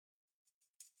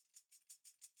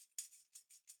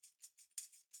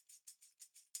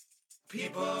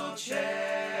People change.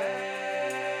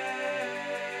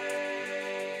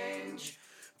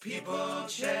 People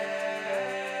change.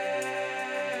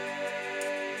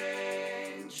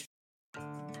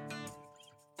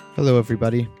 Hello,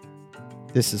 everybody.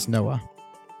 This is Noah,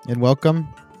 and welcome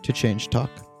to Change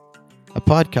Talk, a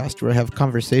podcast where I have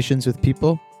conversations with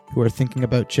people who are thinking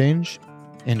about change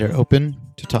and are open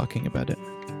to talking about it.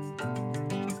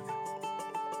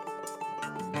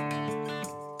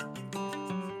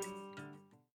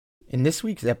 In this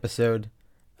week's episode,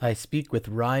 I speak with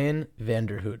Ryan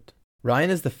Vanderhoot. Ryan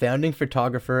is the founding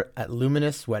photographer at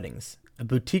Luminous Weddings, a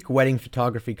boutique wedding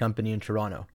photography company in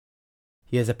Toronto.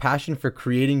 He has a passion for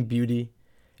creating beauty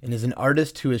and is an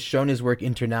artist who has shown his work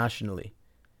internationally.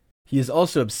 He is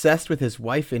also obsessed with his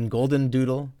wife in Golden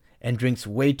Doodle and drinks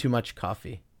way too much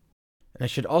coffee. And I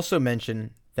should also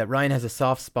mention that Ryan has a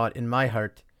soft spot in my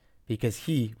heart because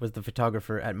he was the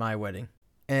photographer at my wedding.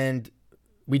 And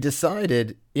we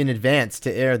decided in advance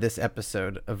to air this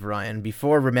episode of Ryan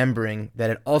before remembering that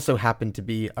it also happened to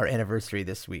be our anniversary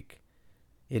this week.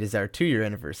 It is our 2-year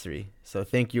anniversary, so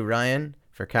thank you, Ryan,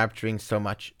 for capturing so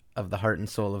much of the heart and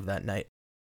soul of that night.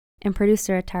 And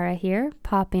producer Atara here,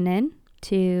 popping in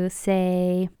to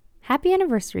say happy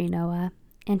anniversary, Noah,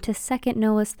 and to second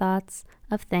Noah's thoughts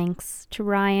of thanks to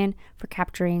Ryan for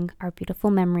capturing our beautiful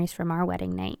memories from our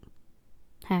wedding night.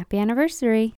 Happy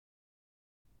anniversary.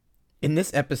 In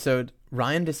this episode,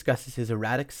 Ryan discusses his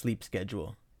erratic sleep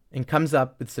schedule and comes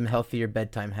up with some healthier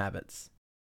bedtime habits.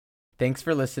 Thanks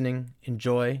for listening,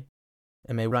 enjoy,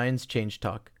 and may Ryan's change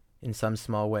talk, in some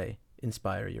small way,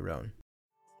 inspire your own.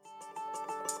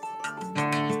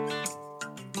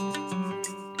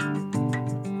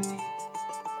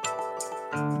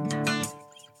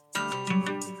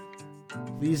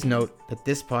 Please note that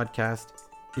this podcast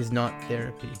is not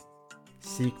therapy.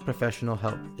 Seek professional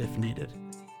help if needed.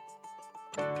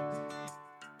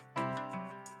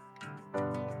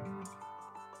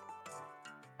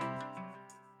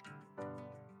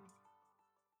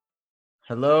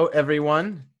 Hello,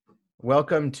 everyone.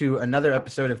 Welcome to another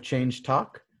episode of Change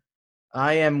Talk.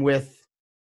 I am with,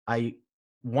 I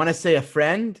want to say, a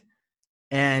friend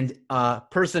and a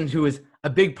person who is a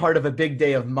big part of a big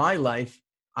day of my life.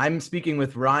 I'm speaking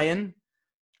with Ryan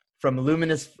from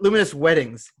Luminous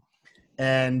Weddings.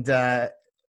 And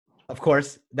of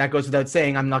course, that goes without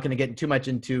saying, I'm not going to get too much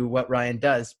into what Ryan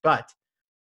does, but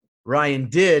Ryan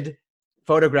did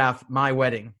photograph my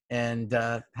wedding and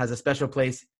has a special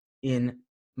place in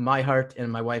my heart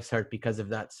and my wife's heart because of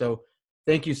that. So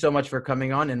thank you so much for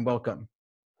coming on and welcome.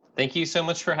 Thank you so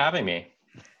much for having me.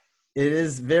 It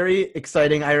is very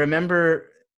exciting. I remember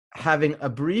having a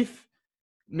brief,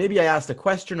 maybe I asked a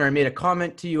question or I made a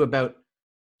comment to you about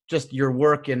just your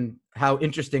work and how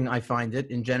interesting I find it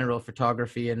in general,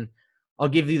 photography. And I'll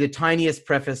give you the tiniest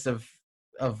preface of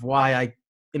why I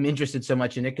am interested so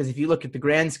much in it. Because if you look at the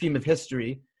grand scheme of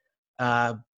history,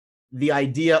 the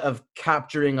idea of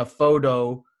capturing a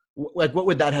photo, like what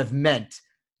would that have meant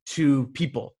to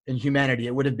people in humanity?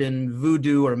 It would have been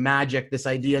voodoo or magic, this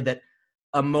idea that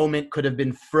a moment could have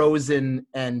been frozen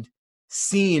and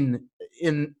seen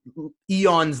in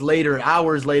eons later,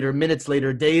 hours later, minutes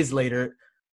later, days later,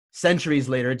 centuries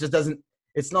later. It just doesn't,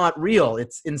 it's not real.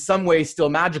 It's in some way still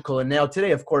magical. And now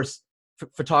today, of course,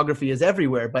 photography is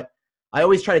everywhere, but I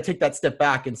always try to take that step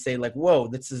back and say like, whoa,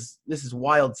 this is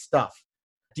wild stuff.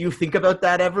 Do you think about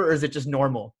that ever, or is it just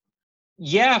normal?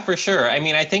 Yeah, for sure. I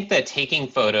mean, I think that taking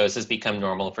photos has become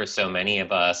normal for so many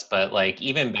of us, but like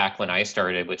even back when I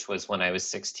started, which was when I was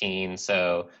 16,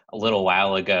 so a little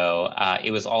while ago,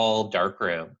 it was all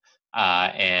darkroom.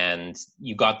 And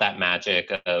you got that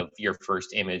magic of your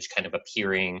first image kind of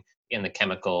appearing in the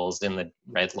chemicals, in the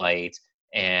red light,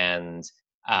 and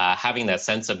having that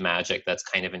sense of magic that's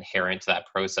kind of inherent to that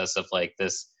process of like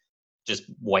this just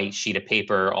white sheet of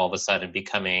paper all of a sudden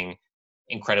becoming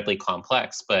incredibly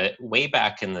complex. But way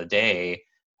back in the day,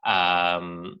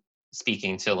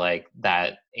 speaking to like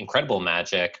that incredible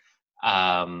magic,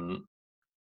 at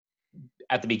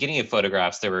the beginning of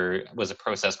photographs, there was a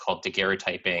process called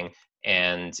daguerreotyping,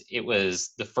 and it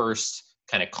was the first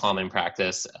kind of common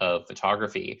practice of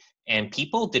photography. And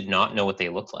people did not know what they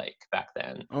looked like back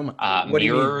then. Oh my, what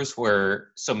mirrors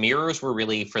were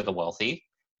really for the wealthy.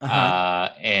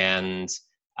 And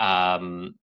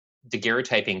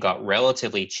daguerreotyping got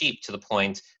relatively cheap to the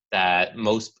point that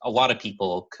a lot of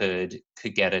people could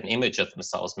get an image of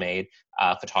themselves made.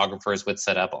 Photographers would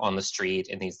set up on the street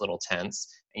in these little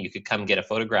tents, and you could come get a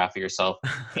photograph of yourself.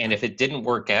 And if it didn't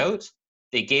work out,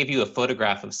 they gave you a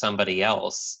photograph of somebody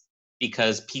else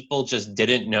because people just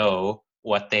didn't know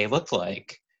what they looked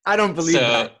like. I don't believe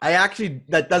So, that.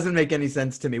 That doesn't make any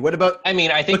sense to me. What about I mean,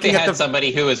 I think they looking at had the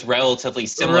somebody who is relatively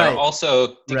similar. right, Also,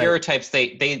 right? daguerreotypes,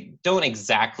 they don't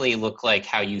exactly look like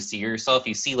how you see yourself.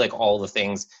 You see like all the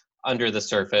things under the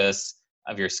surface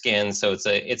of your skin. So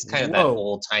it's kind of that Whoa.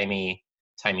 old timey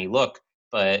look.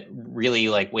 But really,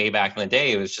 like way back in the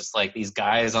day, it was just like these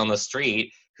guys on the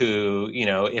street who,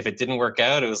 if it didn't work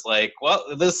out, it was like,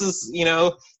 well, this is,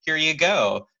 here you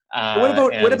go. And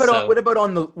so what about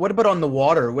on the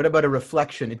water? What about a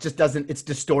reflection? It just doesn't. It's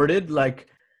distorted. Like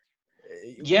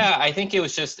yeah, I think it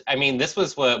was just, I mean, this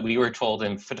was what we were told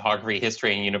in photography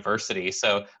history in university.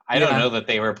 So I don't know yeah. that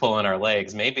they were pulling our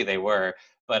legs. Maybe they were,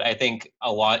 but I think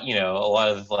a lot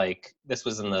of like, this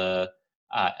was in the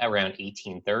around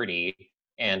 1830,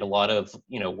 and a lot of,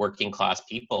 working class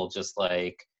people just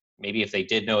like, maybe if they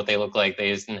did know what they look like,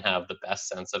 they just didn't have the best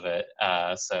sense of it.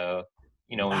 So,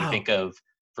 when you Wow. think of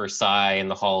Versailles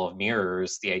and the Hall of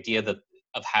Mirrors, the idea that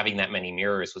of having that many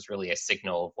mirrors was really a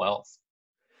signal of wealth.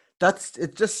 It's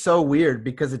just so weird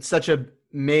because it's such a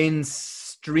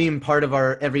mainstream part of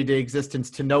our everyday existence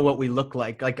to know what we look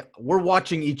like. Like we're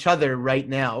watching each other right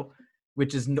now,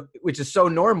 which is so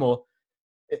normal.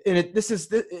 And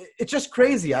it's just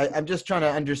crazy. I'm just trying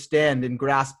to understand and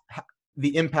grasp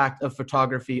the impact of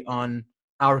photography on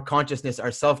our consciousness,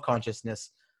 our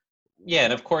self-consciousness. Yeah,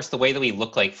 and of course, the way that we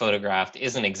look like photographed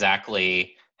isn't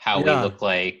exactly how we Yeah. look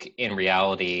like in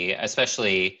reality,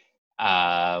 especially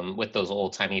with those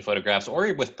old timey photographs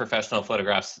or with professional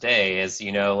photographs today. As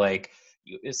you know, like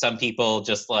some people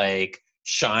just like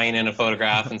shine in a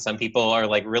photograph, and some people are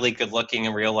like really good looking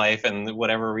in real life, and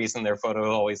whatever reason, their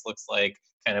photo always looks like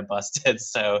kind of busted.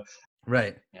 So,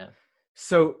 Right. yeah.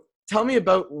 So tell me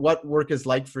about what work is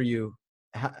like for you,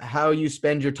 how you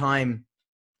spend your time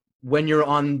when you're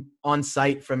on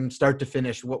site from start to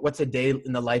finish. What's a day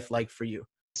in the life like for you?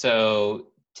 So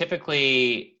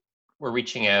typically, we're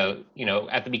reaching out,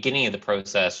 at the beginning of the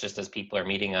process, just as people are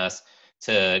meeting us,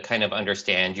 to kind of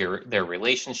understand their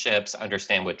relationships,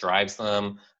 understand what drives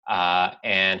them,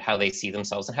 and how they see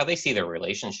themselves and how they see their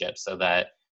relationships, so that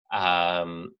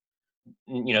um,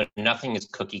 nothing is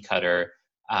cookie cutter.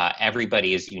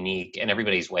 Everybody is unique, and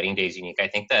everybody's wedding day is unique. I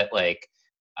think that like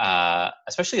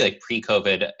especially like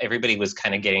pre-COVID, everybody was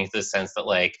kind of getting to the sense that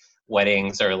like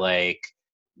weddings are like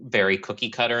very cookie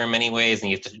cutter in many ways, and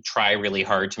you have to try really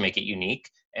hard to make it unique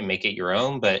and make it your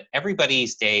own. But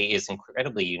everybody's day is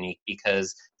incredibly unique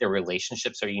because their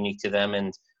relationships are unique to them.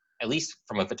 And at least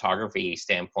from a photography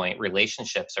standpoint,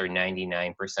 relationships are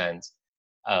 99%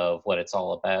 of what it's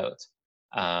all about.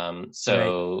 Right.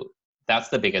 So that's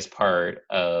the biggest part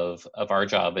of our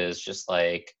job, is just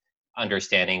like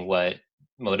understanding what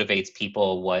motivates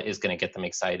people, what is going to get them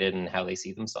excited, and how they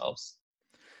see themselves.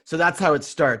 So that's how it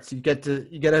starts. You get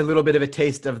a little bit of a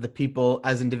taste of the people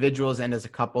as individuals and as a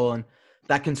couple, and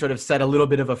that can sort of set a little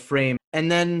bit of a frame.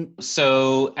 And then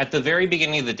So at the very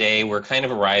beginning of the day, we're kind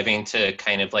of arriving to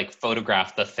kind of like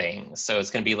photograph the things. So it's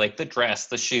going to be like the dress,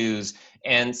 the shoes,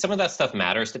 and some of that stuff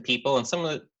matters to people, and some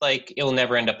of it, like, it'll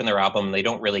never end up in their album. They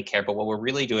don't really care. But what we're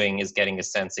really doing is getting a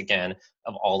sense again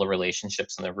of all the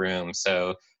relationships in the room.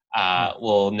 So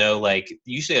we'll know, like,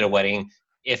 usually at a wedding,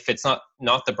 if it's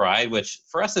not the bride, which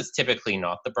for us it's typically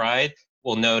not the bride,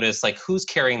 we'll notice like who's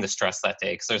carrying the stress that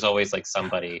day, because there's always like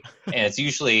somebody, and it's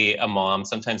usually a mom,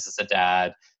 sometimes it's a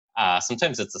dad,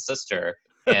 sometimes it's a sister.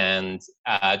 And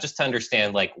just to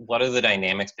understand like what are the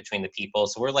dynamics between the people.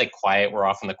 So we're like quiet, we're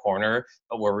off in the corner,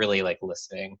 but we're really like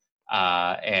listening,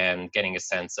 and getting a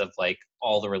sense of like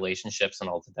all the relationships and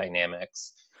all the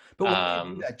dynamics. but why do you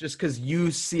do um, that? Just because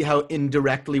you see how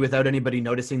indirectly, without anybody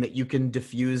noticing, that you can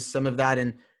diffuse some of that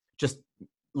and just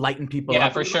lighten people Yeah,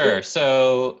 up a for little bit? sure.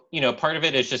 So, part of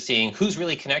it is just seeing who's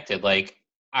really connected. Like,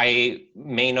 I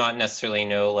may not necessarily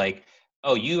know, like,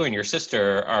 oh, you and your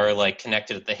sister are like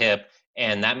connected at the hip,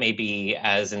 and that may be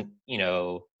as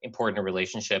important a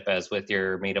relationship as with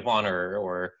your maid of honor,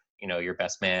 or your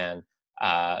best man.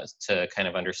 To kind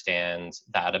of understand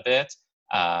that a bit,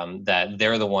 that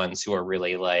they're the ones who are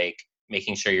really like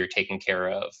making sure you're taken care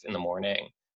of in the morning,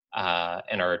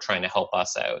 and are trying to help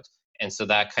us out. And so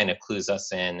that kind of clues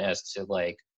us in as to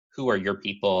like who are your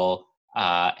people,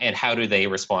 and how do they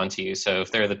respond to you. So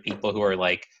if they're the people who are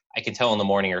like, I can tell in the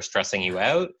morning, are stressing you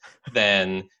out,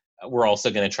 then we're also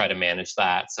going to try to manage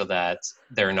that so that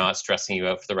they're not stressing you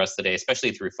out for the rest of the day,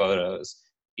 especially through photos,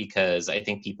 because I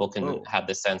think people can Whoa. have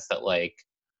the sense that like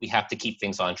we have to keep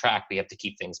things on track, we have to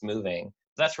keep things moving.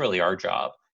 That's really our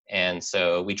job. And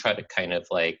so we try to kind of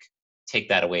like take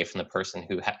that away from the person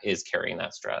who is carrying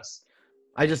that stress.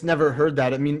 I just never heard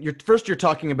that. I mean, you're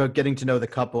talking about getting to know the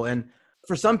couple, and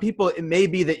for some people, it may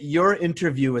be that your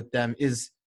interview with them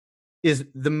is is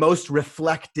the most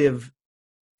reflective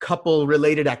couple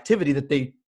related activity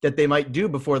that they might do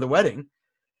before the wedding.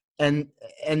 And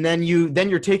then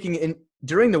you're taking in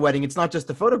during the wedding, it's not just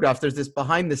the photographs, there's this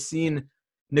behind the scene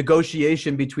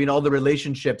negotiation between all the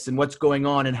relationships and what's going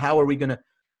on and how are we going to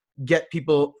get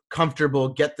people comfortable,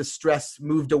 get the stress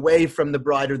moved away from the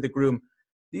bride or the groom.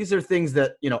 These are things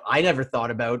that, I never thought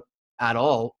about at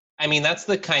all. I mean, that's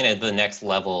the kind of the next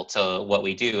level to what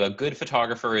we do. A good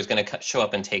photographer is going to show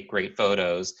up and take great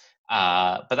photos,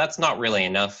 but that's not really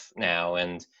enough now.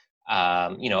 And,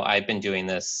 I've been doing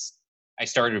this. I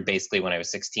started basically when I was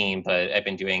 16, but I've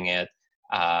been doing it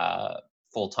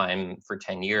full time for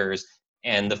 10 years.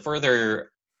 And the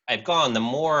further I've gone, the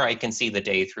more I can see the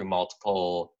day through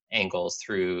multiple angles,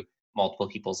 through multiple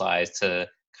people's eyes, to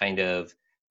kind of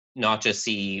not just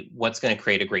see what's going to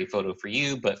create a great photo for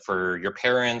you, but for your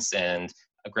parents and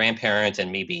a grandparent,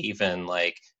 and maybe even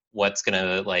like what's going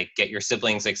to like get your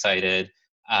siblings excited,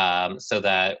 so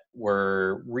that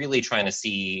we're really trying to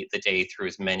see the day through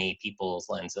as many people's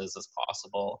lenses as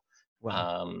possible.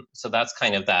 Wow. So that's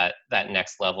kind of that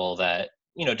next level that,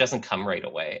 doesn't come right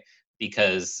away,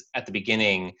 because at the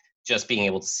beginning, just being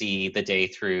able to see the day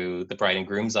through the bride and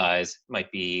groom's eyes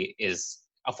is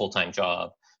a full-time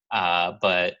job.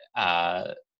 But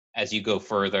as you go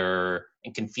further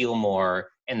and can feel more,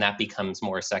 and that becomes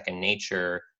more second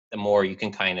nature, the more you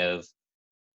can kind of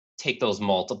take those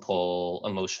multiple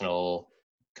emotional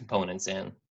components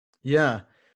in. Yeah.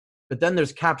 But then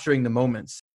there's capturing the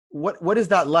moments. What is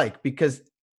that like? Because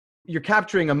you're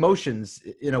capturing emotions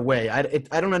in a way.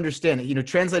 I don't understand it.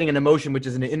 Translating an emotion, which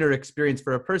is an inner experience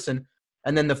for a person,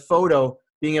 and then the photo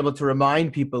being able to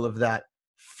remind people of that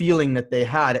feeling that they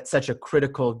had at such a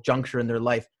critical juncture in their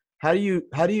life. How do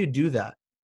you do that?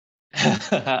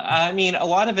 I mean, a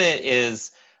lot of it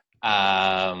is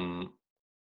kind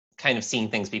of seeing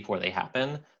things before they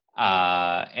happen.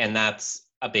 And that's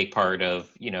a big part of,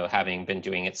 having been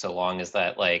doing it so long, is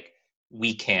that like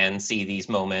we can see these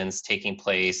moments taking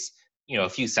place, a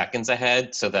few seconds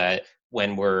ahead, so that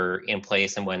when we're in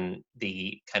place and when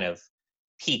the kind of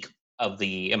peak of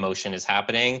the emotion is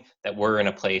happening, that we're in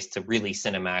a place to really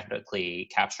cinematically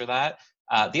capture that.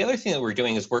 The other thing that we're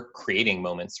doing is we're creating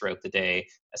moments throughout the day,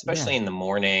 especially in the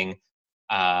morning.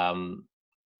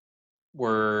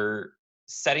 We're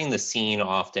setting the scene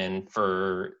often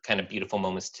for kind of beautiful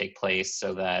moments to take place,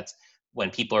 so that when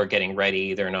people are getting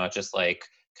ready, they're not just like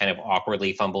kind of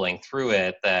awkwardly fumbling through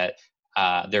it, that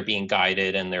they're being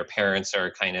guided and their parents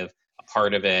are kind of a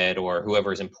part of it, or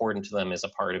whoever is important to them is a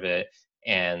part of it,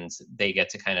 and they get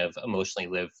to kind of emotionally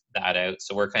live that out.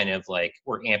 So we're kind of like,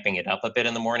 we're amping it up a bit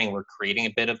in the morning, we're creating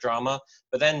a bit of drama,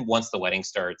 but then once the wedding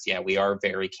starts, we are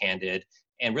very candid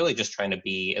and really just trying to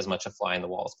be as much a fly in the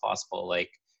wall as possible. Like,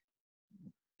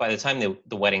 by the time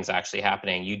the wedding's actually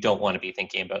happening, you don't want to be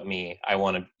thinking about me.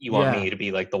 You want me to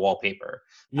be like the wallpaper.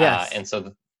 Yes. And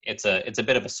so it's a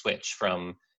bit of a switch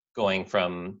from going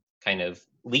from kind of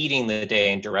leading the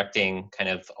day and directing kind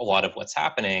of a lot of what's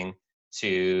happening,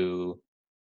 to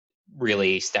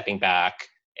really stepping back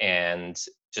and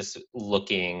just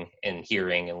looking and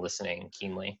hearing and listening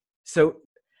keenly. So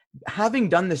having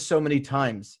done this so many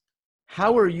times,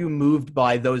 how are you moved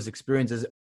by those experiences?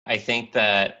 I think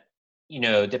that,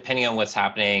 depending on what's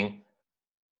happening,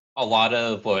 a lot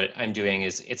of what I'm doing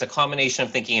is it's a combination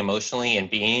of thinking emotionally and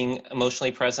being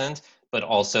emotionally present, but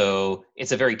also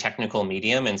it's a very technical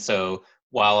medium. And so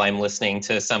while I'm listening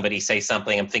to somebody say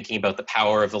something, I'm thinking about the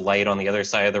power of the light on the other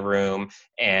side of the room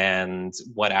and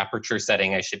what aperture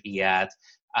setting I should be at.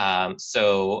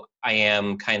 So I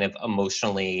am kind of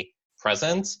emotionally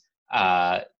present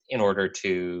in order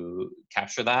to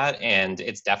capture that. And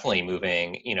it's definitely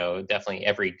moving, definitely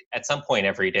at some point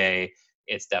every day,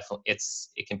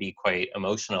 it can be quite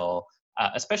emotional,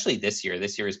 especially this year.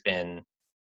 This year has been,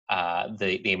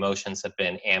 the emotions have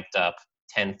been amped up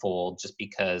tenfold, just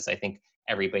because I think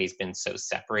everybody's been so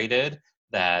separated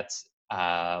that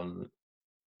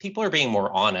people are being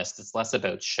more honest. It's less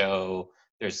about show.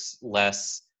 There's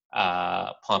less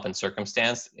pomp and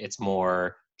circumstance. It's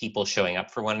more people showing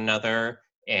up for one another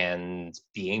and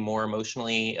being more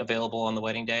emotionally available on the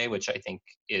wedding day, which I think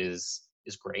is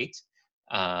great.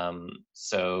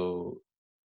 So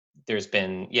there's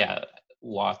been,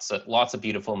 lots of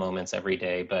beautiful moments every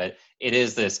day, but it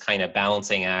is this kind of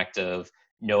balancing act of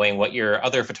knowing what your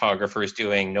other photographer is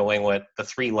doing, knowing what the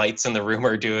three lights in the room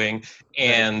are doing,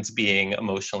 and being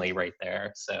emotionally right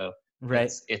there. So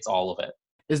it's all of it.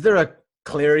 Is there a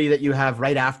clarity that you have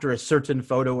right after a certain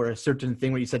photo or a certain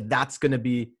thing where you said, that's going to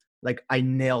be like, I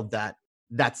nailed that?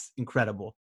 That's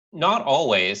incredible. Not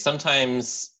always.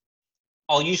 Sometimes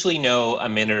I'll usually know a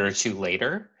minute or two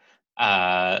later.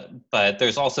 but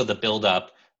there's also the build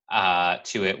up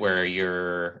to it where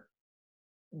you're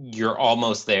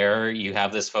almost there. You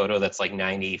have this photo that's like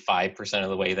 95% of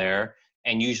the way there.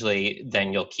 And usually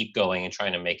then you'll keep going and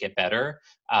trying to make it better.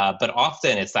 But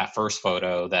often it's that first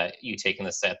photo that you take in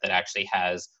the set that actually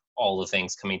has all the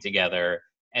things coming together.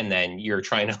 And then you're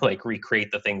trying to like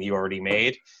recreate the thing that you already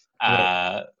made.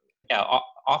 Right.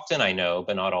 Often I know,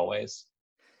 but not always.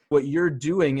 What you're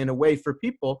doing in a way for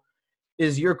people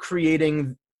is you're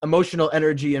creating emotional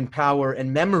energy and power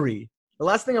and memory. The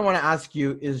last thing I want to ask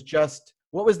you is just,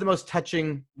 what was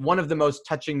one of the most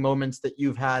touching moments that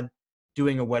you've had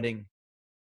doing a wedding?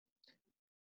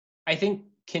 I think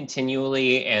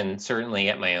continually, and certainly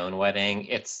at my own wedding,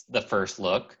 it's the first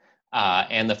look.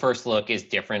 And the first look is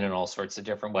different in all sorts of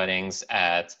different weddings.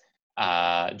 At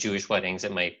Jewish weddings,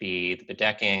 it might be the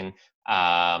bedekking.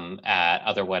 At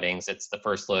other weddings, it's the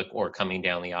first look or coming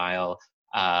down the aisle.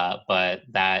 But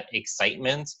that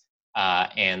excitement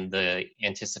and the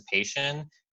anticipation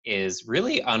is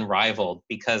really unrivaled,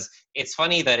 because it's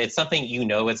funny that it's something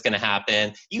it's going to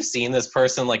happen. You've seen this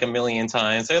person like a million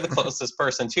times. They're the closest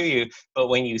person to you. But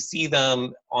when you see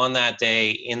them on that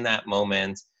day, in that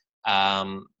moment,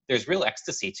 there's real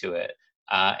ecstasy to it.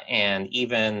 And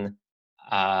even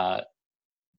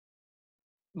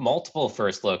multiple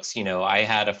first looks. I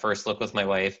had a first look with my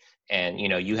wife, and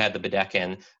you had the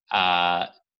bedekking,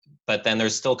 but then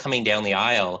there's still coming down the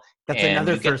aisle. That's and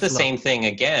another you get the first look. same thing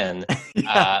again,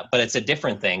 Yeah. but it's a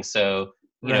different thing. So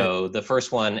the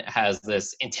first one has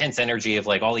this intense energy of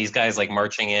like all these guys like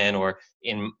marching in, or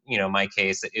in my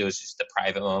case, it was just a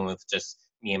private one with just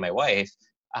me and my wife.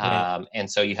 Right. And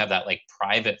so you have that like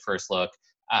private first look,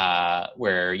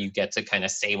 where you get to kind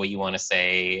of say what you want to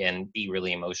say and be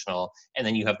really emotional. And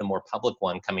then you have the more public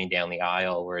one coming down the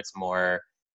aisle, where it's more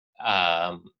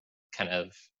kind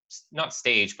of not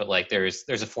staged, but like there's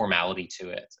a formality to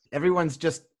it. Everyone's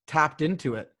just tapped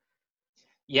into it.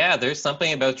 Yeah, there's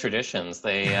something about traditions.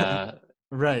 They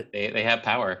Right. they have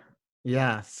power.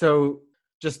 Yeah. So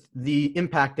just the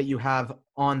impact that you have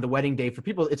on the wedding day for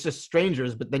people, it's just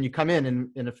strangers, but then you come in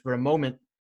and for a moment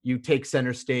you take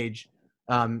center stage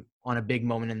on a big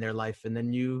moment in their life, and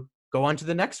then you go on to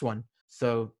the next one.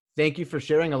 So thank you for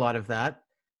sharing a lot of that.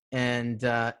 And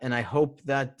I hope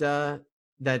that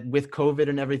that with COVID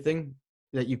and everything,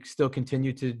 that you still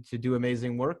continue to do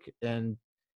amazing work and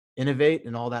innovate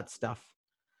and all that stuff.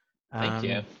 Thank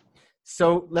you.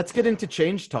 So let's get into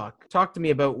change talk. Talk to me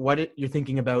about you're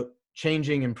thinking about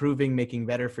changing, improving, making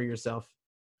better for yourself.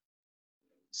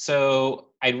 So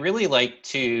I'd really like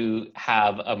to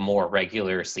have a more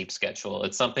regular sleep schedule.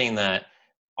 It's something that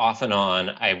off and on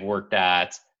I've worked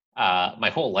at my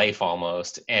whole life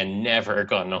almost, and never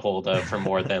gotten a hold of for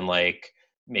more than like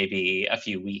maybe a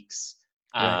few weeks.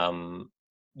 Right.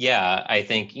 Yeah, I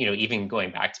think, even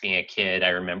going back to being a kid, I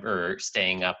remember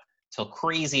staying up till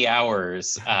crazy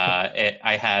hours.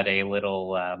 I had a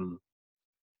little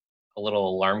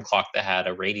alarm clock that had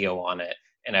a radio on it,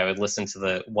 and I would listen to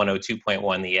the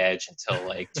 102.1 The Edge until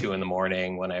like 2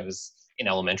 a.m. when I was in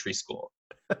elementary school.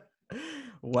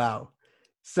 Wow.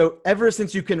 So ever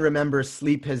since you can remember,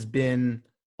 sleep has been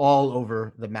all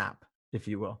over the map, if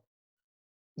you will.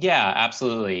 Yeah,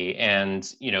 absolutely. And,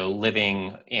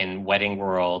 living in wedding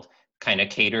world kind of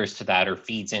caters to that or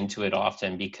feeds into it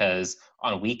often, because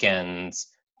on weekends,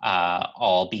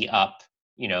 I'll be up,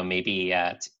 maybe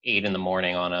at 8 a.m.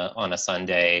 on a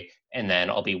Sunday, and then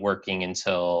I'll be working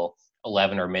until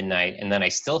 11 or midnight. And then I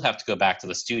still have to go back to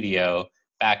the studio,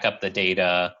 back up the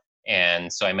data.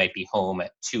 And so I might be home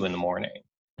at 2 a.m.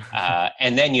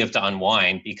 And then you have to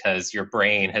unwind because your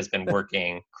brain has been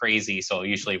working crazy. So I'll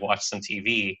usually watch some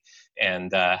TV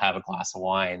and have a glass of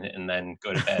wine, and then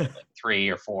go to bed at like 3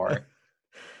 or 4.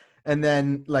 And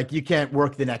then like you can't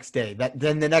work the next day.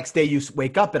 Then the next day you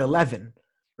wake up at 11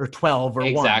 or 12 or 1.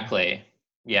 Exactly.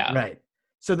 Yeah. Right.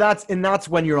 So that's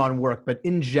when you're on work. But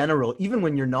in general, even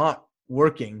when you're not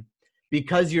working,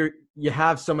 because you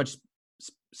have so much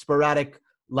sporadic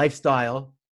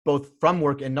lifestyle, both from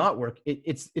work and not work,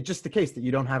 it's just the case that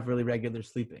you don't have really regular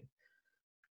sleeping.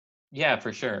 Yeah,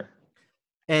 for sure.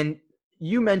 And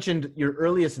you mentioned your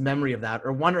earliest memory of that,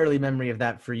 or one early memory of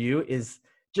that for you is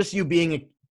just you being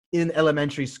in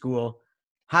elementary school,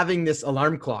 having this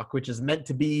alarm clock, which is meant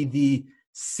to be the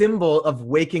symbol of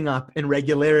waking up and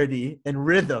regularity and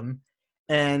rhythm.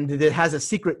 And it has a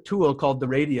secret tool called the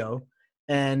radio.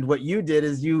 And what you did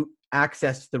is you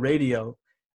accessed the radio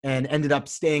and ended up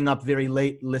staying up very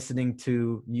late listening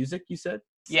to music, you said?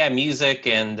 Yeah, music,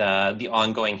 and the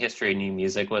ongoing history of new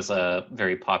music was a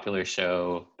very popular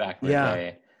show back in the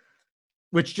day.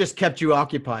 Which just kept you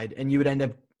occupied, and you would end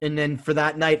up And then for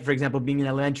that night, for example, being in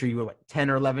elementary, you were what, 10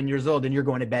 or 11 years old, and you're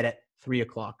going to bed at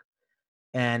 3:00.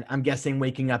 And I'm guessing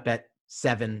waking up at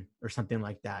 7 or something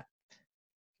like that.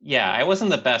 Yeah, I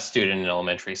wasn't the best student in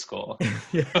elementary school.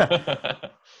 Yeah.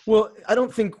 Well, I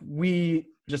don't think we,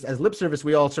 just as lip service,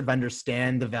 we all sort of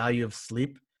understand the value of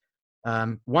sleep.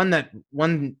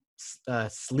 One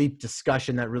sleep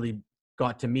discussion that really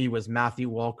got to me was Matthew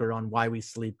Walker on Why We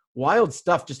Sleep. Wild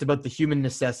stuff just about the human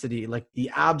necessity, like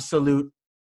the absolute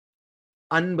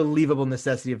unbelievable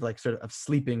necessity of like sort of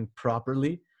sleeping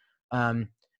properly. And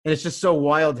it's just so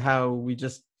wild how we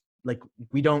just like,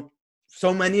 we don't,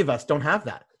 so many of us don't have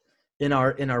that in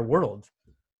our world.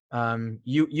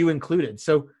 You included.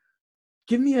 So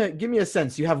give me a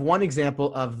sense. You have one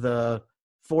example of the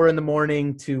 4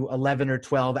 a.m. to 11 or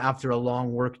 12 after a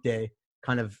long work day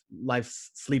kind of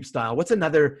life sleep style. What's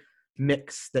another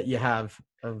mix that you have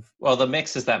of? Well, the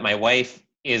mix is that my wife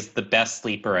is the best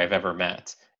sleeper I've ever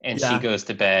met. And she goes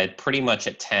to bed pretty much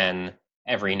at 10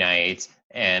 every night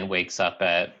and wakes up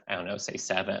at, I don't know, say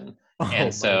 7.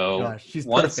 And so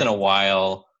once in a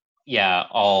while,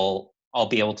 I'll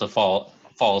be able to fall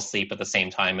asleep at the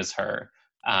same time as her.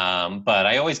 But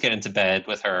I always get into bed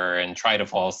with her and try to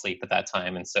fall asleep at that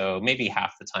time. And so maybe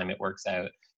half the time it works out.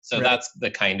 So that's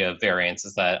the kind of variance,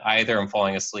 is that either I'm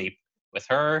falling asleep with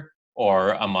her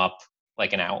or I'm up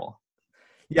like an owl.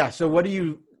 Yeah. So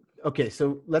okay,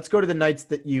 so let's go to the nights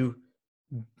that you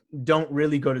don't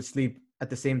really go to sleep at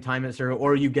the same time as her,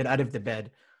 or you get out of the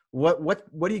bed. What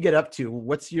do you get up to?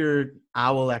 What's your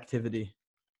owl activity?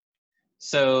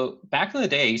 So back in the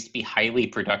day, I used to be highly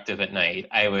productive at night.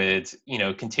 I would,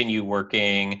 continue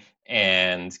working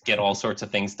and get all sorts of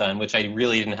things done, which I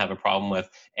really didn't have a problem with.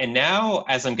 And now,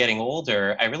 as I'm getting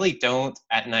older, I really don't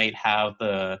at night have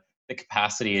the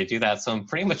capacity to do that. So I'm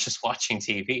pretty much just watching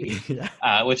TV,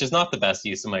 which is not the best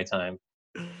use of my time.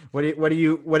 What have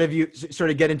you sort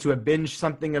of get into a binge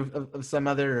something of some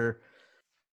other, or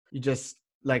you just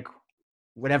like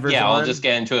whatever? Yeah, I'll just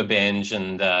get into a binge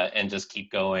and just keep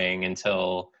going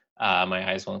until my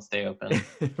eyes won't stay open.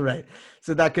 Right.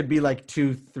 So that could be like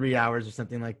 2-3 hours or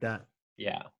something like that.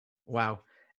 Yeah. Wow.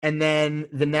 And then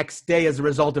the next day, as a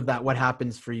result of that, what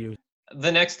happens for you?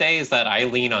 The next day is that I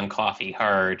lean on coffee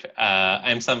hard.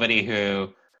 I'm somebody who,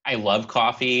 I love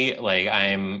coffee. Like,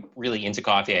 I'm really into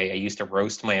coffee. I used to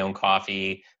roast my own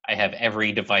coffee. I have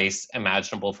every device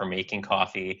imaginable for making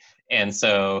coffee. And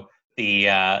so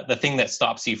the thing that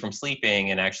stops you from sleeping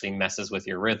and actually messes with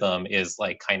your rhythm is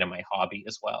like kind of my hobby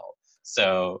as well.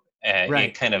 So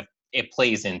it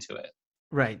plays into it.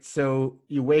 Right. So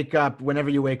you wake up, whenever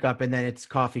you wake up, and then it's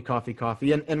coffee.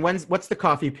 And what's the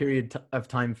coffee period of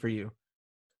time for you?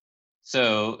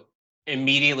 So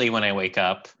immediately when I wake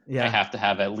up, I have to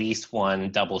have at least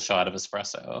one double shot of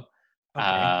espresso.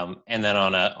 Okay. And then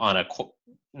on a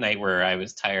night where I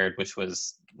was tired, which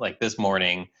was like this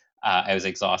morning, I was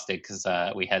exhausted because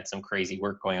we had some crazy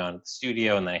work going on at the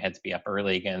studio, and then I had to be up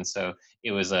early again. So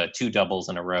it was a 2 doubles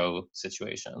in a row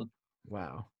situation.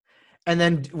 Wow. And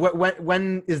then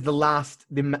when is the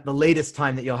latest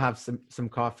time that you'll have some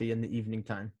coffee in the evening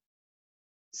time?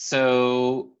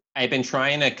 So I've been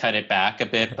trying to cut it back a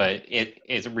bit, but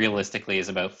it realistically is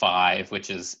about 5,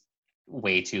 which is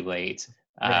way too late.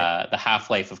 Right. The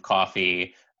half-life of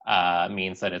coffee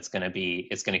means that it's going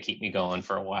to keep me going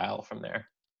for a while from there.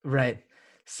 Right.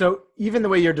 So even the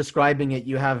way you're describing it,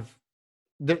 you have,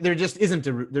 there isn't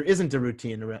a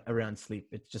routine around sleep.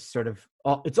 It's just sort of,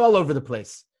 it's all over the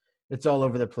place. It's all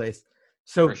over the place.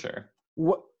 So for sure.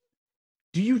 What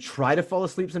do you try to fall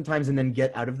asleep sometimes and then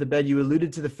get out of the bed? You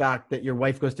alluded to the fact that your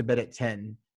wife goes to bed at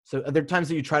 10. So are there times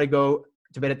that you try to go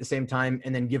to bed at the same time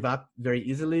and then give up very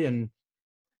easily and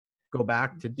go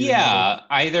back to do?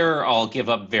 Either I'll give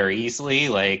up very easily,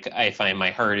 like I find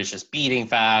my heart is just beating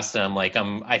fast and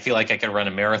I feel like I could run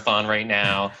a marathon right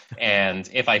now. And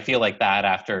if I feel like that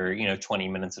after 20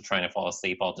 minutes of trying to fall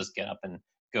asleep, I'll just get up and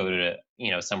go to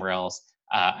somewhere else.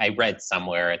 I read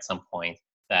somewhere at some point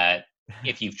that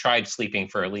if you've tried sleeping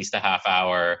for at least a half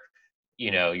hour,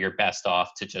 you're best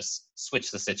off to just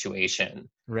switch the situation,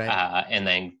 right? And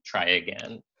then try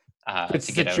again.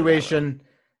 Situation.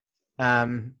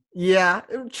 Yeah,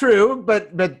 true.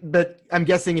 But I'm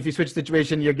guessing if you switch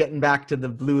situation, you're getting back to the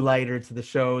blue light or to the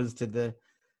shows, to the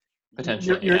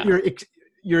potentially.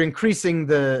 You're increasing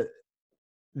the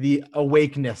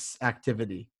awakeness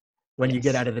activity when you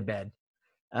get out of the bed.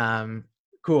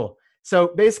 Cool. So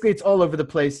basically it's all over the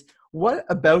place. What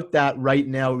about that right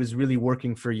now is really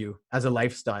working for you as a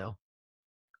lifestyle?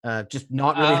 Just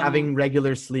not really having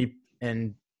regular sleep,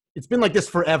 and it's been like this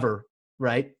forever,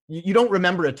 right? You don't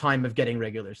remember a time of getting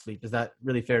regular sleep. Is that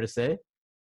really fair to say?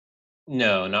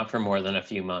 No, not for more than a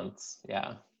few months.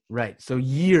 Yeah. Right. So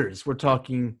years, we're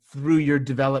talking through your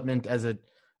development as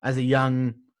a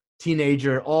young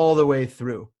teenager all the way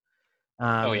through.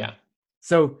 Oh yeah.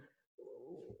 So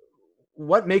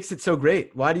what makes it so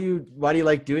great? Why do you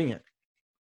like doing it?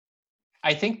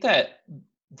 I think that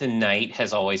the night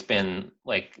has always been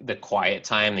like the quiet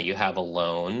time that you have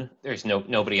alone. There's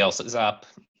nobody else is up.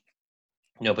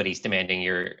 Nobody's demanding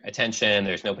your attention.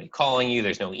 There's nobody calling you.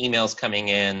 There's no emails coming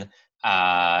in.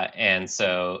 And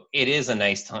so it is a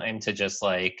nice time to just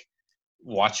like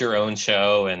watch your own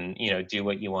show and, do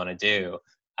what you want to do.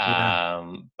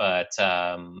 Yeah. But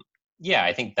yeah,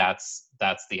 I think that's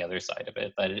the other side of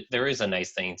it. But there is a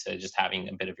nice thing to just having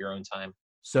a bit of your own time.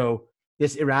 So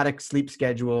this erratic sleep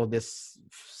schedule, this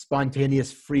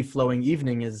spontaneous free-flowing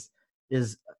evening is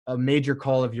a major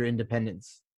call of your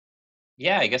independence.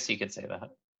 Yeah, I guess you could say that.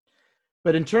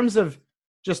 But in terms of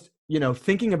just,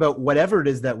 thinking about whatever it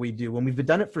is that we do, when we've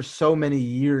done it for so many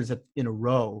years in a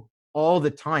row, all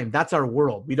the time, that's our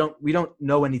world. We don't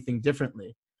know anything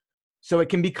differently. So it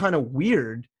can be kind of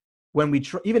weird when we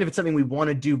try, even if it's something we want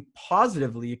to do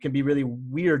positively, it can be really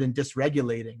weird and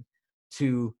dysregulating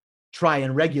to try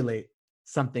and regulate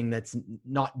something that's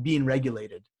not being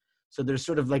regulated. So there's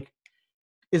sort of like,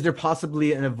 is there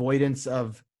possibly an avoidance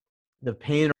of the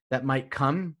pain that might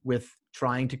come with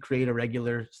trying to create a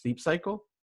regular sleep cycle?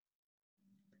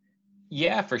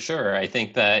 Yeah, for sure. I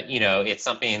think that, it's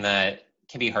something that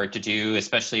can be hard to do,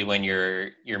 especially when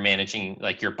you're managing,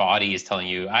 like your body is telling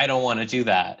you, I don't want to do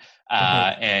that.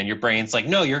 Right. And your brain's like,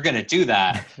 no, you're going to do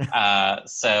that.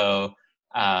 So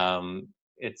it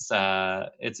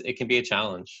can be a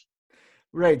challenge.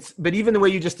 Right. But even the way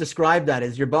you just described that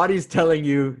is your body's telling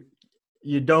you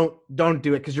don't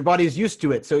do it because your body is used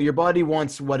to it. So your body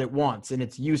wants what it wants and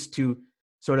it's used to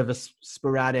sort of a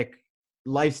sporadic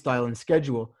lifestyle and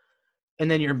schedule. And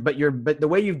then but the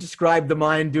way you've described the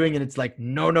mind doing it, it's like,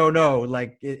 no.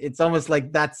 Like it's almost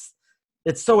like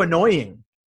it's so annoying.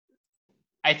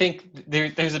 I think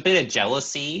there's a bit of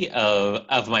jealousy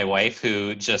of my wife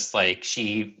who just like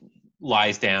she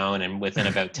lies down and within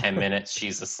about 10 minutes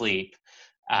she's asleep.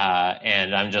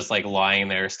 And I'm just like lying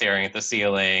there staring at the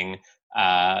ceiling,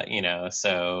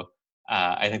 so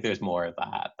I think there's more of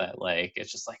that like,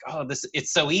 it's just like, oh,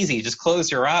 it's so easy. Just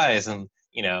close your eyes and,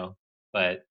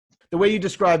 but. The way you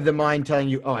describe the mind telling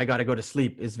you, oh, I got to go to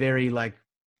sleep is very like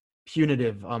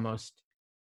punitive almost.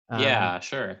 Yeah,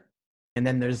 sure. And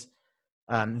then there's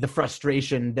the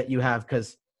frustration that you have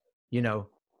because,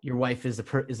 your wife is a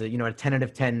 10 out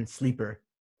of 10 sleeper.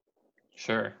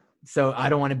 Sure. So I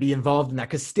don't want to be involved in that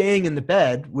because staying in the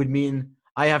bed would mean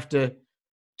I have to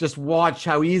just watch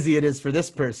how easy it is for this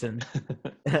person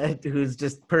who's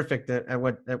just perfect at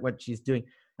what she's doing.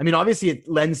 I mean, obviously it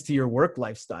lends to your work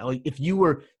lifestyle. If you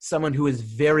were someone who is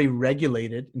very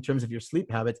regulated in terms of your sleep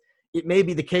habits, it may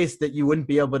be the case that you wouldn't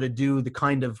be able to do the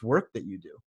kind of work that you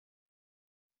do.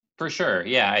 For sure.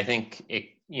 Yeah. I think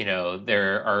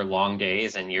there are long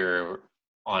days and you're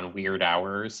on weird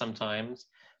hours sometimes.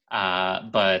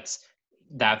 But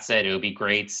that said, it would be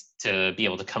great to be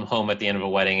able to come home at the end of a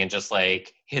wedding and just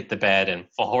like hit the bed and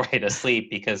fall right asleep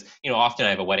because, often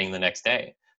I have a wedding the next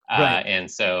day. Right.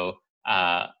 And so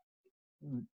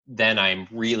then I'm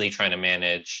really trying to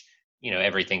manage,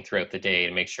 everything throughout the day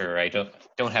to make sure I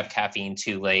don't have caffeine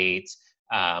too late,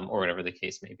 or whatever the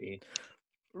case may be.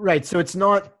 Right. So it's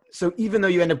not, so even though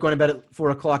you end up going to bed at 4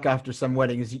 o'clock after some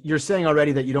weddings, you're saying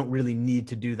already that you don't really need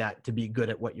to do that to be good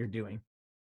at what you're doing.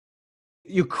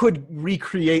 You could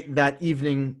recreate that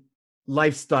evening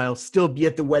lifestyle, still be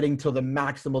at the wedding till the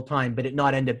maximal time, but it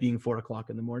not end up being 4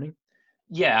 o'clock in the morning.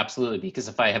 Yeah, absolutely. Because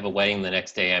if I have a wedding the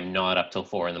next day, I'm not up till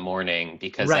 4 a.m.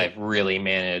 because Right. I've really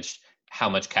managed how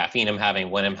much caffeine I'm having,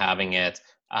 when I'm having it,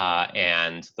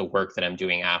 and the work that I'm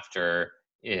doing after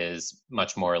is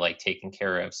much more like taken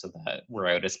care of so that we're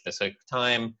out at a specific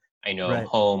time. I know I'm Right.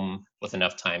 home with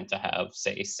enough time to have,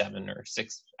 say, 7 or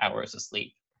 6 hours of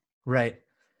sleep. Right.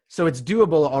 So it's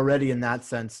doable already in that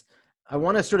sense. I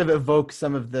want to sort of evoke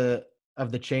some of the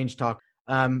change talk.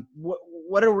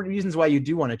 What are reasons why you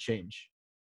do want to change?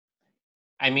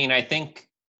 I mean, I think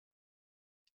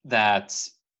that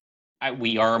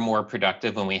we are more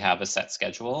productive when we have a set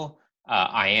schedule.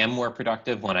 I am more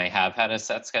productive when I have had a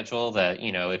set schedule that,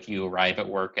 if you arrive at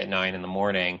work at 9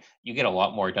 a.m, you get a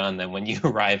lot more done than when you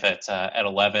arrive at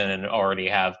 11 and already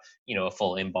have, a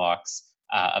full inbox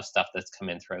of stuff that's come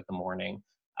in throughout the morning.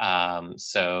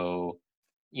 So,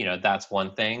 that's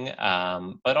one thing.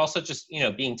 But also just,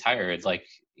 being tired, like,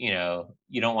 you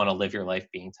don't want to live your life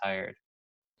being tired.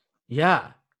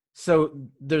 Yeah. So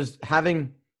there's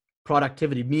having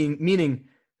productivity, meaning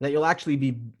that you'll actually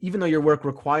be, even though your work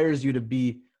requires you to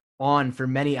be on for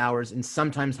many hours and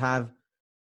sometimes have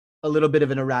a little bit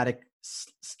of an erratic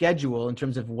schedule in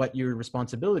terms of what your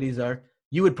responsibilities are,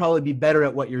 you would probably be better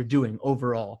at what you're doing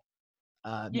overall.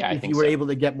 Yeah, I if think you were so. able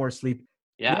to get more sleep.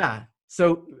 Yeah.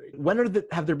 So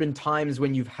have there been times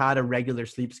when you've had a regular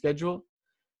sleep schedule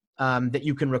that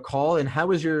you can recall, and how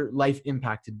was your life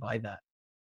impacted by that?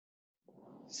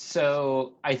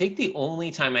 So I think the only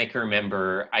time I can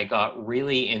remember I got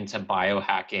really into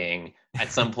biohacking at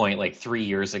some point like 3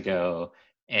 years ago,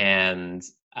 and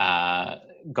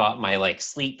got my like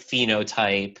sleep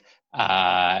phenotype,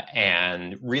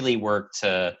 and really worked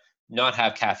to not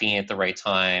have caffeine at the right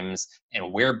times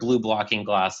and wear blue blocking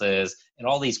glasses and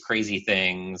all these crazy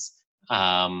things.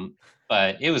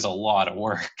 But it was a lot of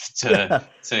work to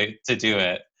do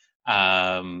it.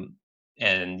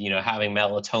 And having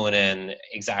melatonin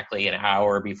exactly an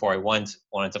hour before I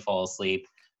wanted to fall asleep.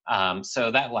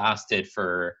 So that lasted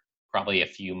for probably a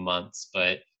few months,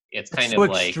 but it's It's kind so of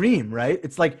like, extreme, right?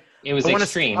 It's like it was I want to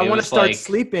extreme. I It want to was start like,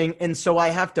 sleeping, and so I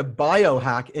have to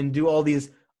biohack and do all these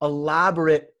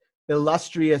elaborate,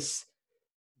 illustrious,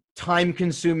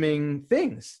 time-consuming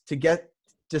things to get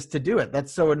just to do it.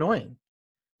 That's so annoying.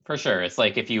 for sure. It's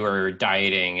like if you were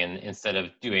dieting and instead of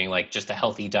doing like just a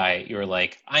healthy diet, you were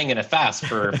like, I'm going to fast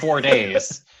for 4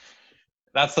 days.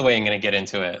 That's the way I'm going to get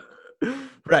into it.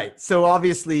 Right. So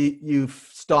obviously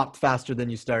you've stopped faster than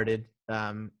you started.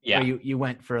 Yeah. Or you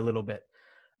went for a little bit.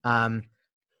 But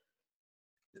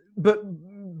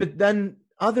then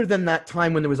other than that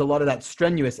time when there was a lot of that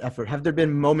strenuous effort, have there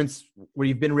been moments where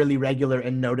you've been really regular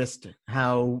and noticed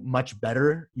how much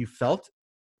better you felt,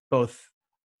 both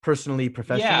personally,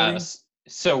 professionally? Yeah.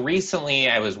 So recently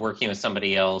I was working with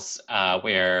somebody else,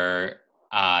 where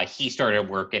he started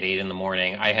work at 8 a.m.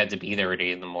 I had to be there at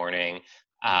 8 a.m.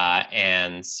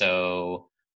 And so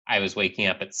I was waking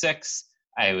up at 6.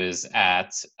 I was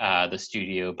at the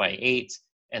studio by 8,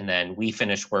 and then we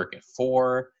finished work at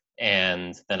 4.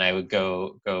 And then I would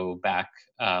go back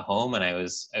home, and I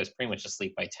was pretty much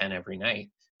asleep by 10 every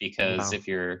night. Because Wow. if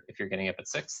you're getting up at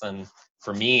 6, then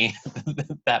for me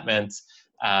that meant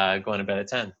going to bed at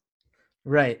 10.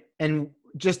 Right. And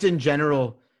just in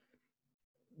general,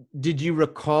 did you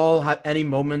recall any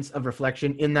moments of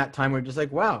reflection in that time where you're just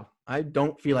like, wow, I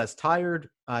don't feel as tired.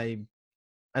 I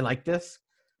like this.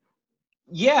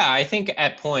 Yeah, I think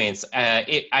at points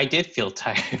I did feel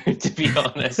tired, to be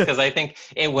honest, because I think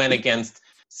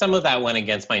some of that went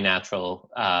against my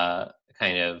natural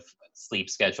kind of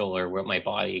sleep schedule, or what my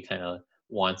body kind of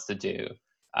wants to do,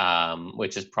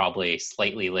 which is probably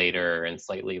slightly later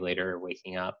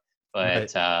waking up.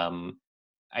 Right. But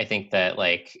I think that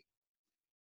like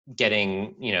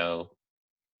getting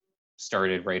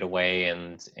started right away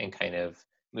and kind of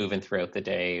moving throughout the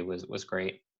day was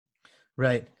great.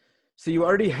 Right. So you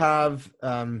already have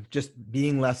just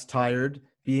being less tired,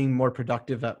 being more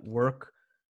productive at work.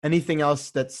 Anything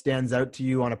else that stands out to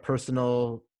you on a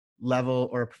personal level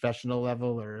or a professional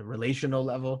level or a relational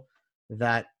level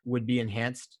that would be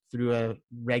enhanced through a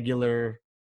regular,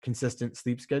 consistent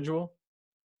sleep schedule?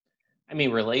 I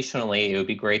mean, relationally, it would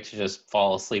be great to just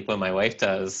fall asleep when my wife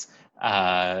does.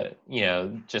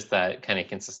 Just that kind of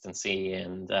consistency,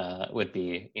 and would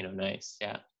be nice.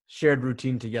 Yeah. Shared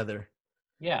routine together.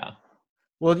 Yeah.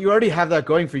 Well, you already have that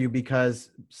going for you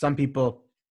because some people,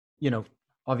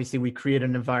 obviously we create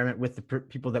an environment with the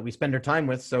people that we spend our time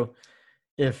with. So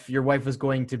if your wife was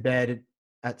going to bed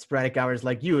at sporadic hours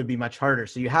like you, it'd be much harder.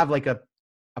 So you have like a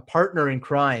partner in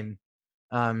crime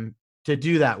to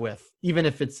do that with, even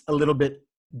if it's a little bit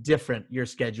different, your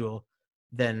schedule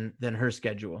than her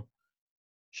schedule.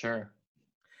 Sure.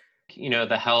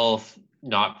 The health,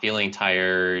 not feeling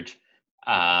tired.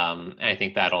 And I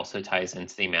think that also ties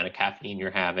into the amount of caffeine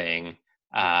you're having,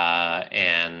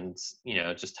 and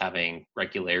just having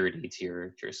regularity to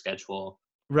your schedule.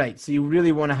 Right. So you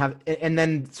really want to have, and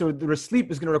then so the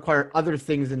sleep is going to require other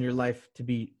things in your life to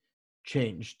be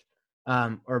changed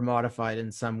or modified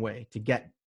in some way to get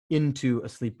into a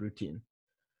sleep routine.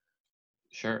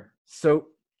 Sure. So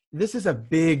this is a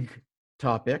big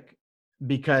topic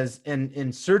because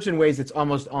in certain ways it's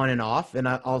almost on and off. And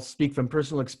I'll speak from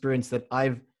personal experience that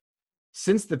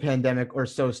since the pandemic or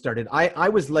so started, I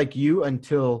was like you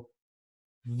until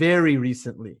very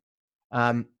recently.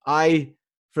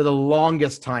 For the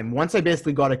longest time, once I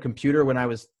basically got a computer when I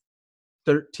was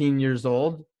 13 years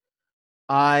old,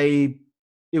 it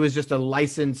was just a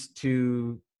license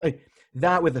to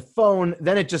that with a phone.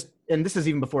 Then and this is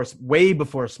even way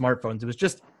before smartphones. It was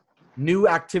just new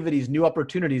activities, new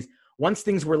opportunities. Once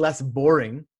things were less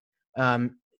boring,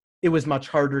 it was much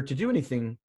harder to do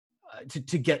anything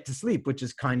to get to sleep, which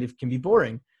can be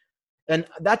boring. And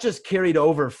that just carried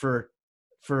over for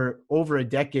over a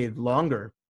decade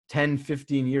longer, 10,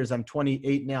 15 years. I'm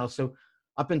 28 now. So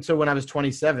up until when I was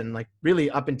 27, like really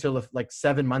up until like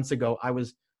 7 months ago, I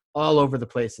was all over the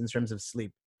place in terms of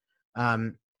sleep.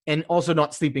 And also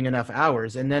not sleeping enough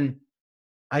hours. And then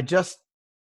I just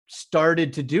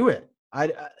started to do it.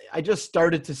 I just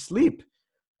started to sleep.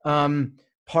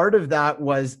 Part of that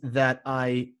was that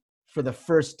for the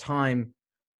first time,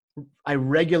 I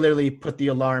regularly put the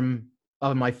alarm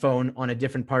of my phone on a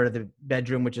different part of the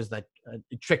bedroom, which is that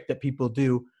a trick that people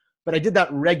do. But I did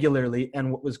that regularly.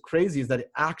 And what was crazy is that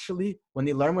when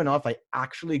the alarm went off, I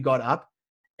actually got up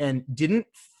and didn't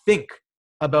think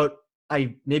about,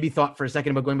 I maybe thought for a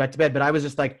second about going back to bed, but I was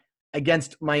just like,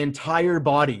 against my entire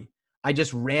body, I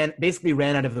just basically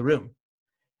ran out of the room.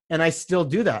 And I still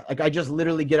do that. Like I just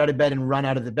literally get out of bed and run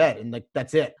out of the bed, and like,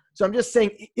 that's it. So I'm just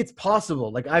saying it's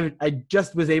possible. Like I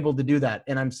just was able to do that,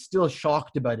 and I'm still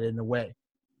shocked about it in a way.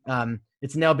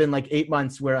 It's now been like 8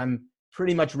 months where I'm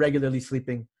pretty much regularly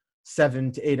sleeping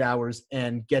 7 to 8 hours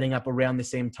and getting up around the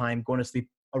same time, going to sleep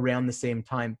around the same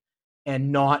time,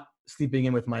 and not sleeping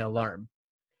in with my alarm.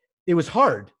 It was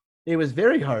hard. It was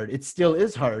very hard. It still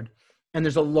is hard. And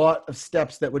there's a lot of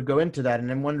steps that would go into that.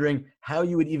 And I'm wondering how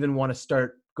you would even want to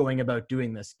start going about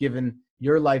doing this, given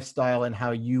your lifestyle and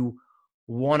how you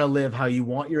want to live, how you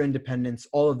want your independence,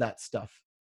 all of that stuff.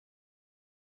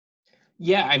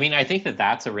 Yeah, I mean, I think that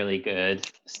that's a really good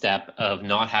step of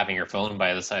not having your phone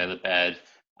by the side of the bed,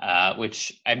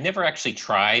 which I've never actually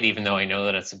tried, even though I know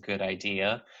that it's a good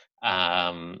idea.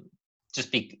 My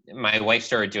wife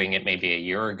started doing it maybe a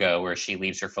year ago, where she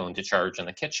leaves her phone to charge in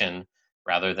the kitchen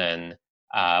rather than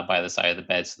by the side of the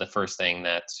bed. So the first thing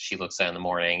that she looks at in the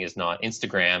morning is not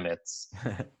Instagram, it's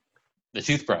the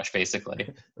toothbrush, basically.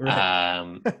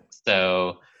 Right.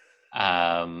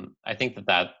 I think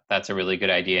that's a really good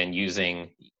idea, and using,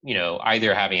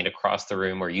 either having it across the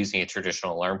room or using a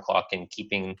traditional alarm clock and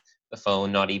keeping the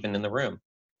phone not even in the room.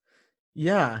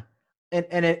 Yeah.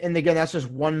 And again, that's just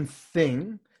one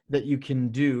thing that you can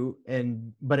do.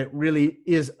 But it really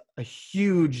is a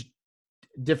huge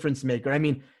difference maker. I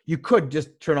mean, you could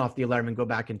just turn off the alarm and go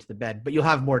back into the bed, but you'll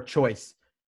have more choice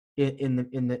in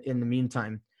the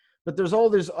meantime. But there's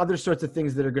other sorts of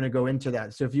things that are going to go into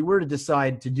that. So if you were to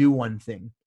decide to do one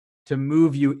thing to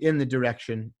move you in the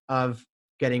direction of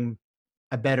having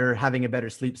a better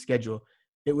sleep schedule,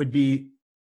 it would be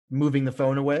moving the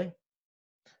phone away.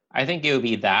 I think it would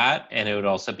be that, and it would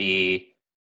also be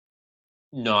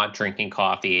not drinking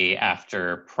coffee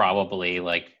after probably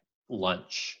like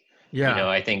lunch. Yeah.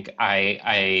 I think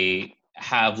I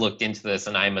have looked into this,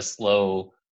 and I'm a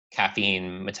slow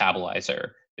caffeine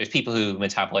metabolizer. There's people who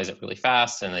metabolize it really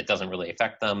fast and it doesn't really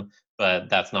affect them, but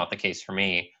that's not the case for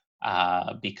me,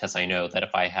 because I know that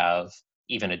if I have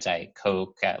even a Diet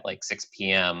Coke at like 6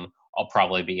 p.m., I'll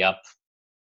probably be up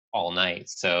all night.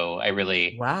 So I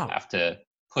really have to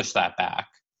push that back.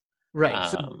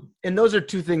 Right. And those are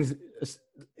two things.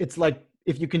 It's like,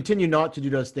 if you continue not to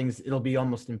do those things, it'll be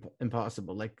almost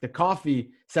impossible. Like the coffee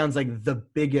sounds like the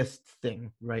biggest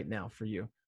thing right now for you.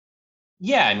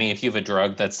 Yeah. I mean, if you have a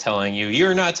drug that's telling you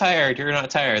you're not tired,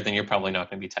 then you're probably not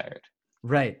going to be tired.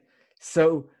 Right.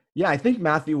 So yeah, I think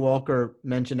Matthew Walker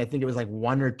mentioned, I think it was like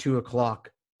 1 or 2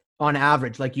 o'clock on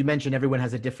average. Like you mentioned, everyone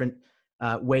has a different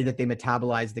way that they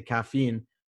metabolize the caffeine,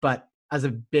 but as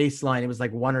a baseline, it was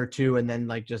like 1 or 2, and then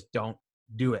like, just don't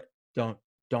do it.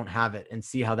 Don't have it, and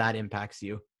see how that impacts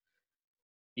you.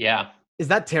 Yeah. Is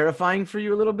that terrifying for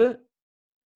you a little bit?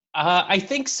 I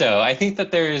think so. I think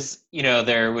that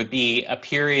there would be a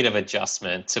period of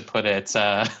adjustment, to put it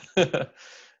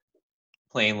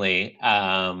plainly.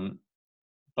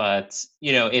 But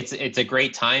it's a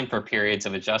great time for periods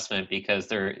of adjustment, because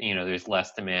there's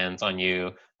less demands on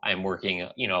you. I'm working,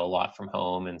 a lot from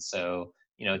home. And so,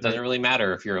 it doesn't really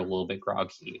matter if you're a little bit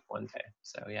groggy one day.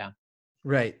 So, yeah.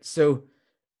 Right. So,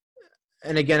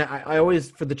 and again, I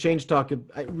always, for the Change Talk,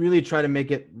 I really try to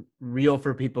make it real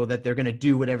for people that they're going to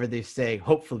do whatever they say,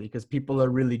 hopefully, because people are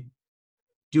really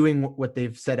doing what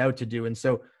they've set out to do. And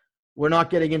so we're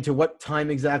not getting into what time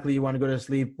exactly you want to go to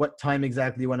sleep, what time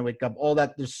exactly you want to wake up, all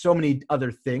that. There's so many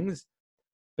other things,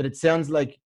 but it sounds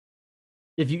like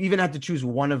if you even have to choose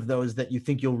one of those that you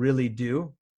think you'll really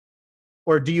do,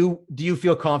 or do you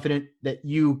feel confident that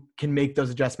you can make those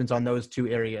adjustments on those 2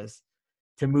 areas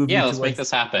to move? Yeah, let's make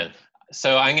this happen.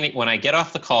 So when I get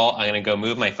off the call, I'm going to go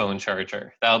move my phone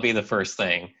charger. That'll be the first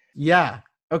thing. Yeah.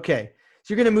 Okay.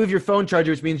 So you're going to move your phone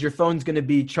charger, which means your phone's going to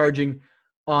be charging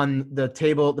on the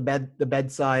table, the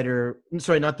bedside, or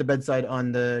sorry, not the bedside,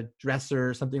 on the dresser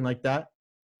or something like that.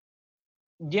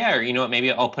 Yeah, or you know what?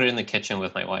 Maybe I'll put it in the kitchen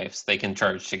with my wife so they can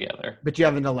charge together. But you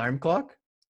have an alarm clock?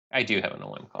 I do have an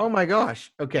alarm clock. Oh my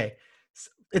gosh. Okay.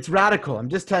 It's radical. I'm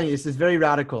just telling you, this is very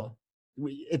radical.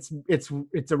 It's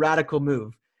a radical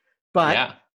move. But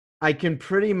Yeah. I can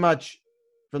pretty much,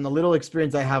 from the little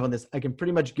experience I have on this, I can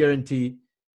pretty much guarantee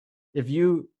if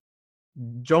you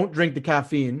don't drink the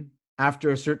caffeine after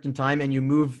a certain time and you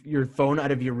move your phone out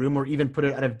of your room or even put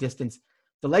it out of distance,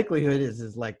 the likelihood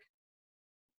is like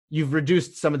you've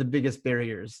reduced some of the biggest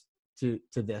barriers to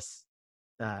this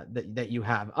that you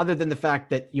have, other than the fact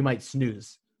that you might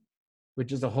snooze,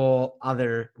 which is a whole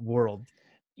other world.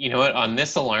 You know what? On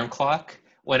this alarm clock,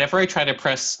 whenever I try to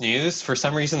press snooze, for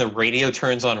some reason the radio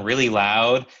turns on really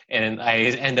loud, and I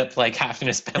end up like having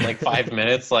to spend like 5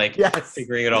 minutes like Yes.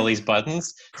 figuring out all these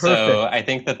buttons. Perfect. So I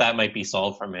think that might be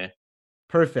solved for me.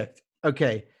 Perfect.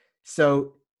 Okay.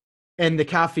 So, and the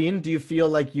caffeine, do you feel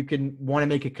like you can want to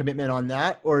make a commitment on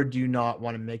that, or do you not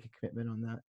want to make a commitment on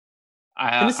that?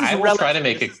 I will try to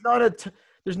make it.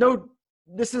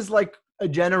 This is like a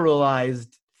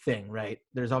generalized thing, right?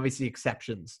 There's obviously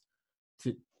exceptions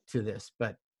to this,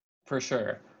 but For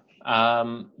sure.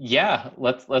 Yeah,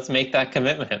 let's make that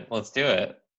commitment. Let's do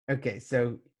it. okay.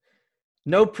 So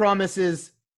no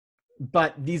promises,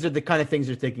 but these are the kind of things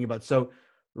you're thinking about. So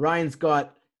Ryan's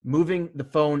got moving the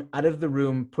phone out of the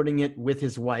room, putting it with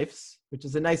his wife's, which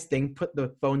is a nice thing. Put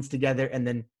the phones together and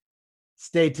then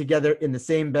stay together in the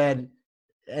same bed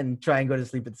and try and go to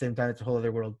sleep at the same time. It's a whole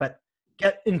other world, but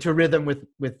get into rhythm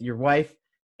with your wife,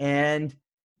 and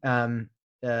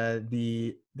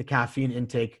the caffeine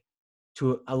intake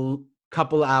to a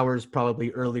couple hours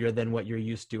probably earlier than what you're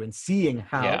used to, and seeing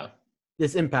how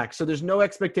this impacts. So there's no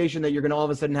expectation that you're going to all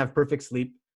of a sudden have perfect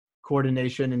sleep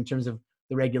coordination in terms of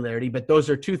the regularity, but those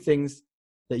are two things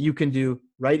that you can do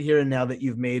right here and now that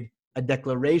you've made a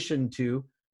declaration to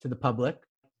the public.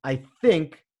 I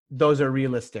think those are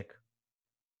realistic.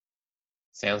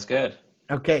 Sounds good.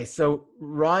 Okay, so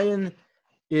Ryan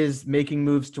is making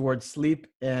moves towards sleep,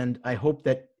 and I hope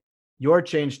that your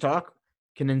Change Talk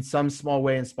can in some small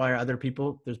way inspire other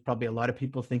people. There's probably a lot of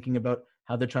people thinking about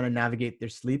how they're trying to navigate their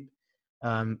sleep,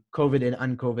 COVID and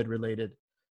un-COVID related.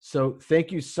 So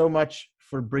thank you so much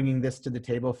for bringing this to the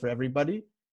table for everybody,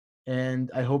 and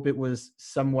I hope it was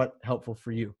somewhat helpful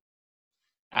for you.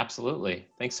 Absolutely.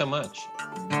 Thanks so much.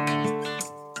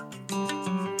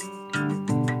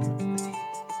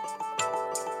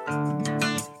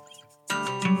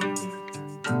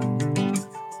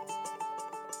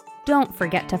 Don't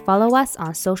forget to follow us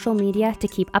on social media to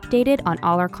keep updated on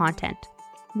all our content.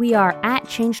 We are at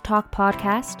Change Talk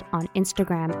Podcast on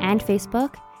Instagram and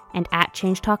Facebook, and at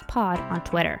Change Talk Pod on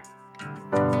Twitter.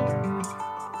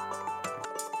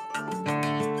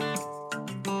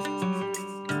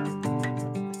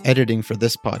 Editing for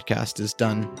this podcast is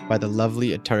done by the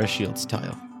lovely Atara Shields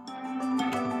Tile.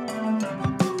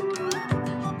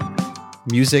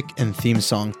 Music and theme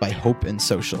song by Hope and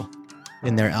Social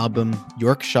in their album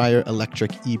Yorkshire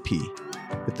Electric EP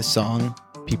with the song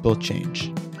People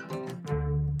Change.